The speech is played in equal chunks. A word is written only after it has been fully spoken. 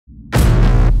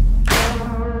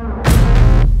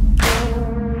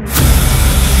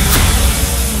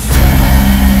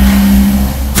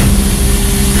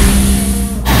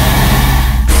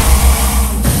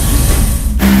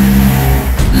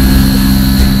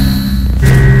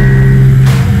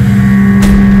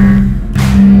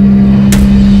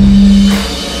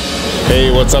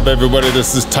What's up, everybody?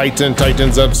 This is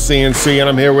Titans of CNC, and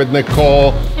I'm here with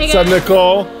Nicole. Hey, what's up,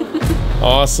 Nicole?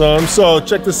 Awesome. So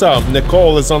check this out.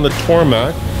 Nicole is on the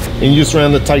Tormach, and you just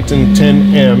ran the Titan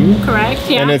 10M. Correct,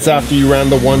 yeah. And it's after you ran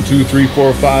the 1, 2, 3,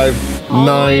 4, 5,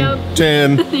 9,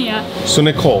 10. Yeah. So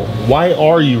Nicole, why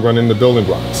are you running the building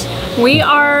blocks? We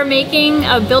are making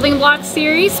a building block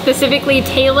series specifically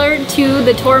tailored to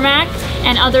the Tormach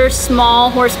and other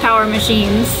small horsepower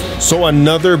machines. So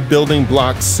another building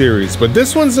block series, but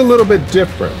this one's a little bit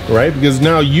different, right? Because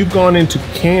now you've gone into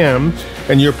CAM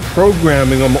and you're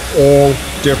programming them all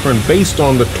different based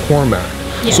on the Tormach.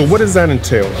 Yes. So what does that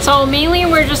entail? So mainly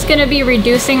we're just going to be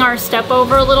reducing our step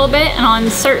over a little bit, and on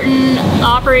certain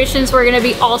operations we're going to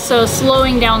be also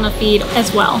slowing down the feed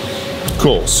as well.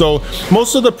 Cool. So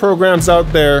most of the programs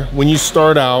out there, when you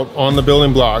start out on the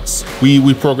building blocks,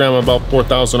 we program about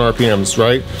 4,000 RPMs,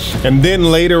 right? And then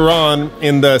later on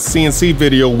in the CNC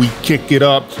video, we kick it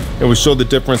up and we show the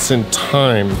difference in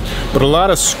time. But a lot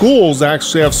of schools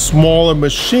actually have smaller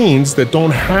machines that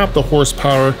don't have the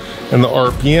horsepower and the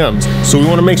RPMs. So we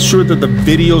want to make sure that the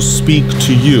videos speak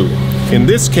to you. In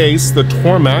this case, the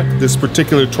Tormach, this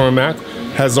particular Tormach,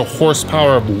 has a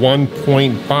horsepower of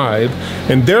 1.5,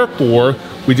 and therefore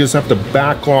we just have to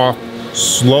back off,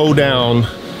 slow down,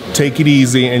 take it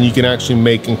easy, and you can actually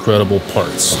make incredible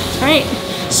parts. That's right.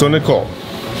 So Nicole,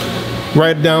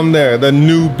 right down there, the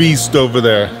new beast over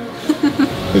there,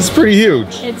 it's pretty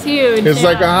huge. It's huge. It's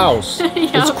like a house.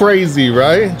 It's crazy,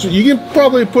 right? You can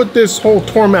probably put this whole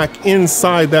Tormach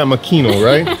inside that MAKINO,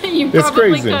 right? It's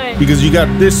crazy could. because you got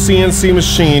this CNC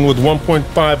machine with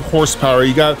 1.5 horsepower.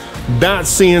 You got that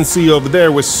CNC over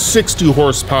there with 60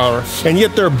 horsepower, and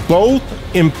yet they're both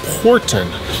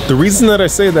important. The reason that I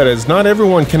say that is not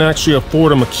everyone can actually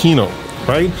afford a MAKINO,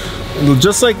 right?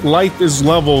 Just like life is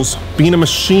levels, being a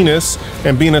machinist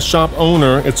and being a shop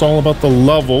owner, it's all about the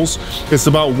levels. It's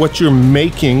about what you're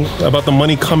making, about the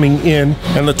money coming in,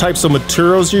 and the types of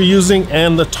materials you're using,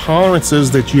 and the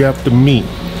tolerances that you have to meet,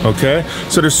 okay?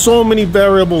 So there's so many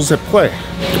variables at play.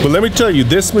 But let me tell you,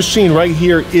 this machine right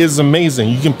here is amazing.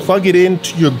 You can plug it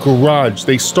into your garage.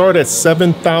 They start at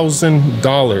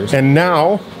 $7,000. And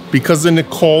now, because of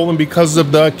Nicole and because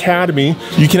of the Academy,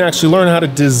 you can actually learn how to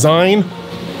design,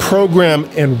 program,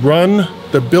 and run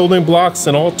the building blocks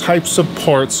and all types of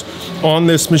parts on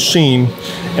this machine.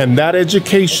 And that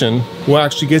education will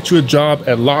actually get you a job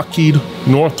at Lockheed,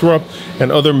 Northrop,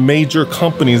 and other major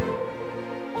companies.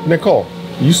 Nicole,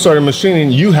 you started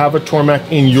machining, you have a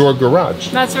Tormach in your garage.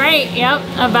 That's right, yep.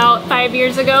 About 5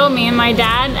 years ago, me and my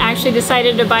dad actually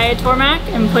decided to buy a Tormach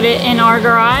and put it in our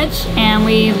garage, and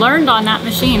we learned on that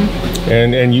machine.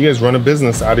 And you guys run a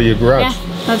business out of your garage. Yeah.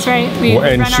 That's right.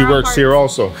 And she works here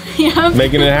also, yep.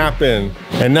 Making it happen.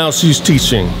 And now she's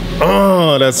teaching.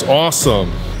 Oh, that's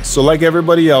awesome. So like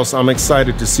everybody else, I'm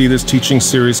excited to see this teaching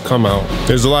series come out.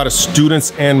 There's a lot of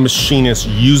students and machinists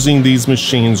using these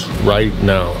machines right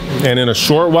now. And in a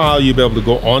short while, you'll be able to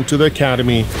go onto the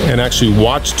Academy and actually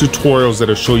watch tutorials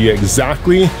that'll show you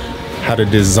exactly how to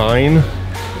design,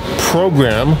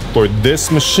 program for this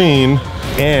machine,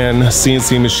 and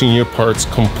CNC machine your parts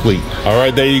complete. All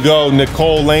right, there you go.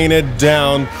 Nicole laying it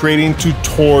down, creating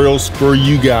tutorials for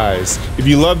you guys. If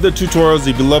you love the tutorials,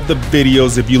 if you love the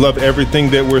videos, if you love everything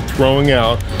that we're throwing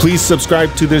out, please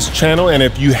subscribe to this channel. And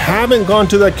if you haven't gone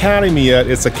to the Academy yet,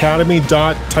 it's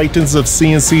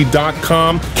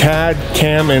academy.titansofcnc.com. CAD,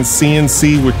 CAM, and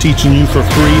CNC, we're teaching you for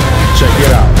free. Check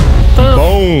it out.